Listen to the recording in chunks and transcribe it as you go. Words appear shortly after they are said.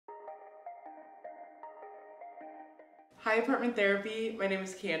Hi Apartment Therapy, my name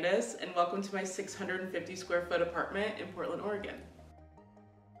is Candace and welcome to my 650 square foot apartment in Portland, Oregon.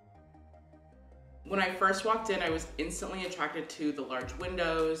 When I first walked in, I was instantly attracted to the large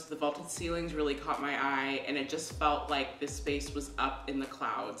windows. The vaulted ceilings really caught my eye, and it just felt like this space was up in the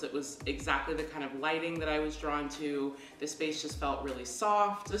clouds. It was exactly the kind of lighting that I was drawn to. The space just felt really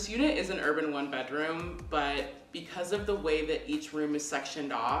soft. This unit is an urban one bedroom, but because of the way that each room is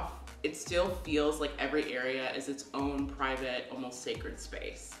sectioned off, it still feels like every area is its own private, almost sacred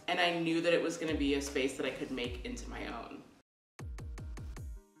space. And I knew that it was gonna be a space that I could make into my own.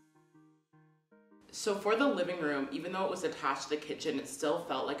 So for the living room, even though it was attached to the kitchen, it still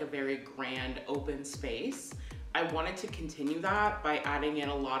felt like a very grand open space. I wanted to continue that by adding in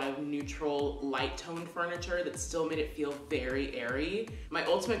a lot of neutral, light-toned furniture that still made it feel very airy. My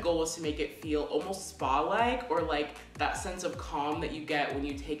ultimate goal was to make it feel almost spa-like, or like that sense of calm that you get when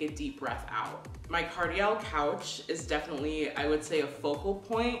you take a deep breath out. My Cardial couch is definitely, I would say, a focal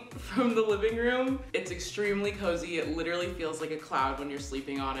point from the living room. It's extremely cozy. It literally feels like a cloud when you're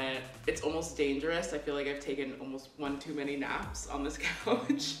sleeping on it. It's almost dangerous. I feel like I've taken almost one too many naps on this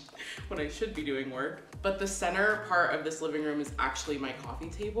couch when I should be doing work. But the center part of this living room is actually my coffee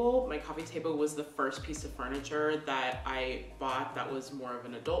table. My coffee table was the first piece of furniture that I bought that was more of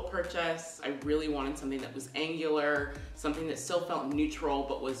an adult purchase. I really wanted something that was angular, something that still felt neutral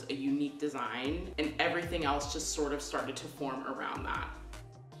but was a unique design, and everything else just sort of started to form around that.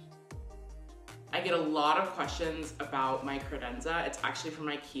 I get a lot of questions about my credenza. It's actually from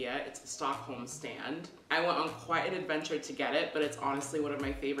IKEA. It's a Stockholm stand. I went on quite an adventure to get it, but it's honestly one of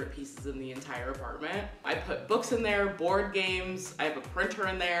my favorite pieces in the entire apartment. I put books in there, board games, I have a printer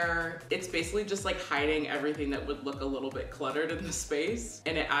in there. It's basically just like hiding everything that would look a little bit cluttered in the space,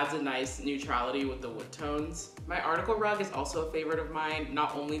 and it adds a nice neutrality with the wood tones. My article rug is also a favorite of mine.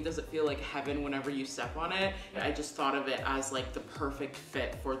 Not only does it feel like heaven whenever you step on it, I just thought of it as like the perfect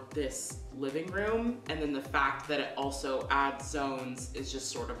fit for this living room, and then the fact that it also adds zones is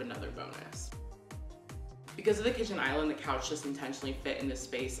just sort of another bonus. Because of the kitchen island, the couch just intentionally fit in this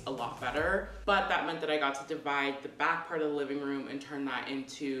space a lot better, but that meant that I got to divide the back part of the living room and turn that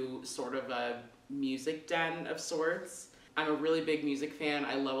into sort of a music den of sorts. I'm a really big music fan.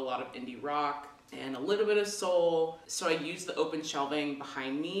 I love a lot of indie rock and a little bit of soul. So I used the open shelving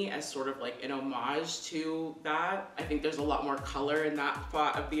behind me as sort of like an homage to that. I think there's a lot more color in that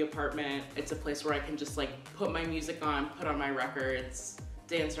spot of the apartment. It's a place where I can just like put my music on, put on my records,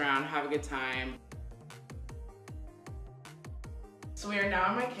 dance around, have a good time. So we are now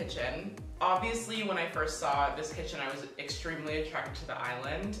in my kitchen. Obviously, when I first saw this kitchen, I was extremely attracted to the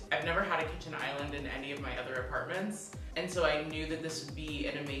island. I've never had a kitchen island in any of my other apartments. And so I knew that this would be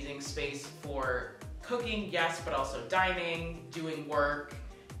an amazing space for cooking, yes, but also dining, doing work.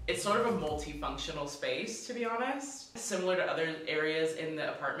 It's sort of a multifunctional space, to be honest. Similar to other areas in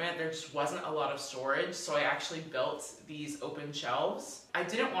the apartment, there just wasn't a lot of storage, so I actually built these open shelves. I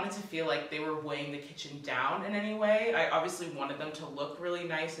didn't want it to feel like they were weighing the kitchen down in any way. I obviously wanted them to look really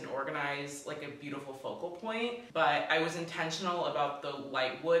nice and organized, like a beautiful focal point, but I was intentional about the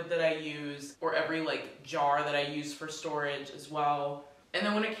light wood that I use, or every like jar that I use for storage as well. And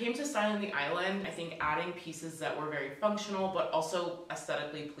then when it came to styling the island, I think adding pieces that were very functional but also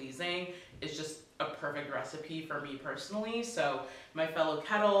aesthetically pleasing is just a perfect recipe for me personally. So my fellow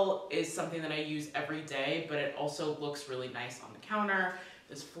kettle is something that I use every day, but it also looks really nice on the counter.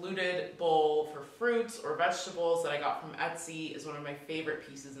 This fluted bowl for fruits or vegetables that I got from Etsy is one of my favorite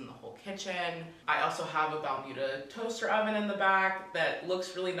pieces in the whole kitchen. I also have a Bermuda toaster oven in the back that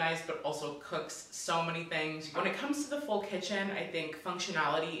looks really nice but also cooks so many things. When it comes to the full kitchen, I think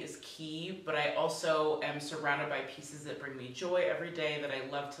functionality is key, but I also am surrounded by pieces that bring me joy every day that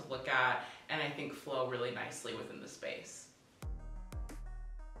I love to look at and I think flow really nicely within the space.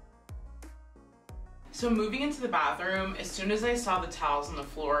 So moving into the bathroom, as soon as I saw the towels on the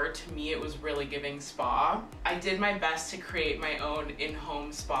floor, to me it was really giving spa. I did my best to create my own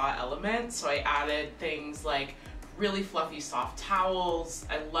in-home spa element, so I added things like really fluffy soft towels.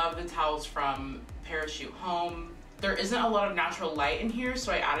 I love the towels from Parachute Home. There isn't a lot of natural light in here,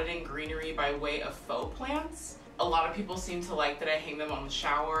 so I added in greenery by way of faux plants. A lot of people seem to like that I hang them on the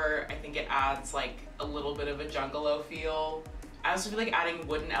shower. I think it adds like a little bit of a jungalow feel. I also feel like adding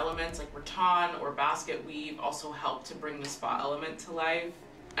wooden elements like rattan or basket weave also help to bring the spa element to life.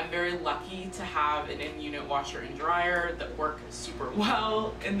 I'm very lucky to have an in-unit washer and dryer that work super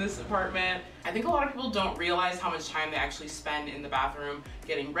well in this apartment. I think a lot of people don't realize how much time they actually spend in the bathroom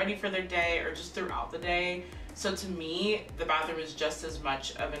getting ready for their day or just throughout the day. So to me, the bathroom is just as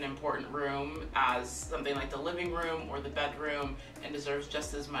much of an important room as something like the living room or the bedroom, and deserves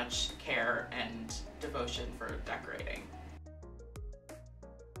just as much care and devotion for decorating.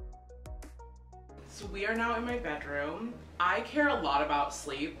 So we are now in my bedroom. I care a lot about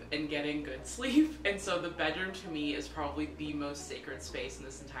sleep and getting good sleep, and so the bedroom to me is probably the most sacred space in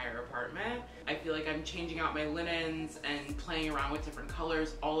this entire apartment. I feel like I'm changing out my linens and playing around with different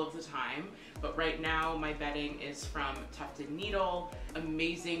colors all of the time, but right now my bedding is from Tufted Needle,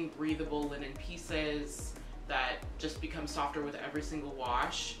 amazing breathable linen pieces that just become softer with every single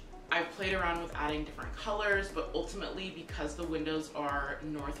wash. I've played around with adding different colors, but ultimately because the windows are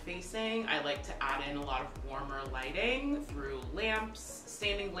north facing, I like to add in a lot of warmer lighting through lamps,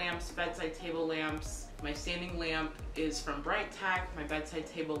 standing lamps, bedside table lamps. My standing lamp is from Bright Tech, my bedside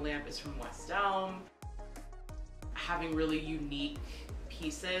table lamp is from West Elm. Having really unique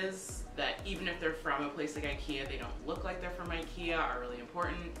pieces that even if they're from a place like IKEA, they don't look like they're from IKEA are really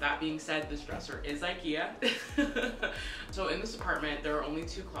important. That being said, this dresser is IKEA. So in this apartment, there are only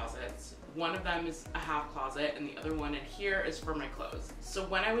 2 closets. One of them is a half closet and the other one in here is for my clothes. So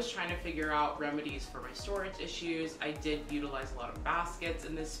when I was trying to figure out remedies for my storage issues, I did utilize a lot of baskets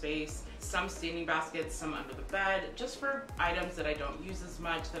in this space. Some standing baskets, some under the bed, just for items that I don't use as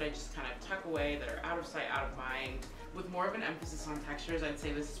much, that I just kind of tuck away, that are out of sight, out of mind. With more of an emphasis on textures, I'd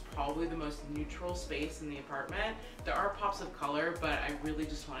say this is probably the most neutral space in the apartment. There are pops of color, but I really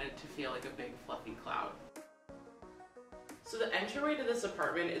just wanted it to feel like a big fluffy cloud. So the entryway to this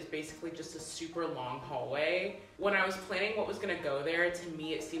apartment is basically just a super long hallway. When I was planning what was gonna go there, to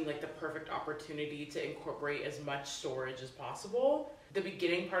me it seemed like the perfect opportunity to incorporate as much storage as possible. The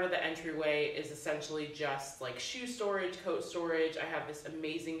beginning part of the entryway is essentially just like shoe storage, coat storage. I have this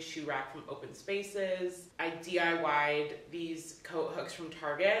amazing shoe rack from Open Spaces. I DIY'd these coat hooks from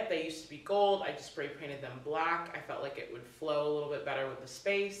Target. They used to be gold. I just spray painted them black. I felt like it would flow a little bit better with the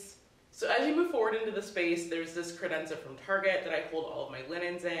space. So as you move forward into the space, there's this credenza from Target that I hold all of my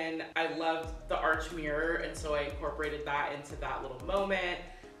linens in. I loved the arch mirror, and so I incorporated that into that little moment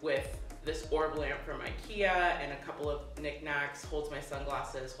with this orb lamp from IKEA and a couple of knickknacks, holds my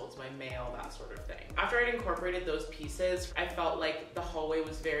sunglasses, holds my mail, that sort of thing. After I'd incorporated those pieces, I felt like the hallway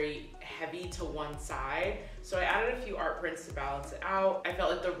was very heavy to one side, so I added a few art prints to balance it out. I felt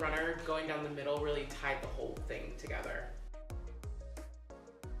like the runner going down the middle really tied the whole thing together.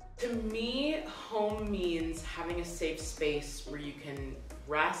 To me, home means having a safe space where you can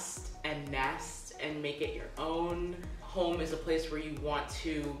rest and nest and make it your own. Home is a place where you want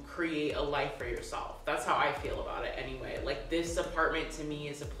to create a life for yourself. That's how I feel about it anyway. Like, this apartment to me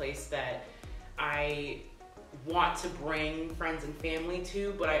is a place that I want to bring friends and family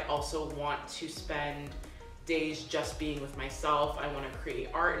to, but I also want to spend days just being with myself. I want to create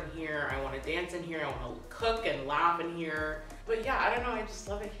art in here. I want to dance in here. I want to cook and laugh in here. But yeah, I don't know, I just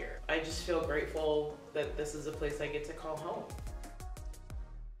love it here. I just feel grateful that this is a place I get to call home.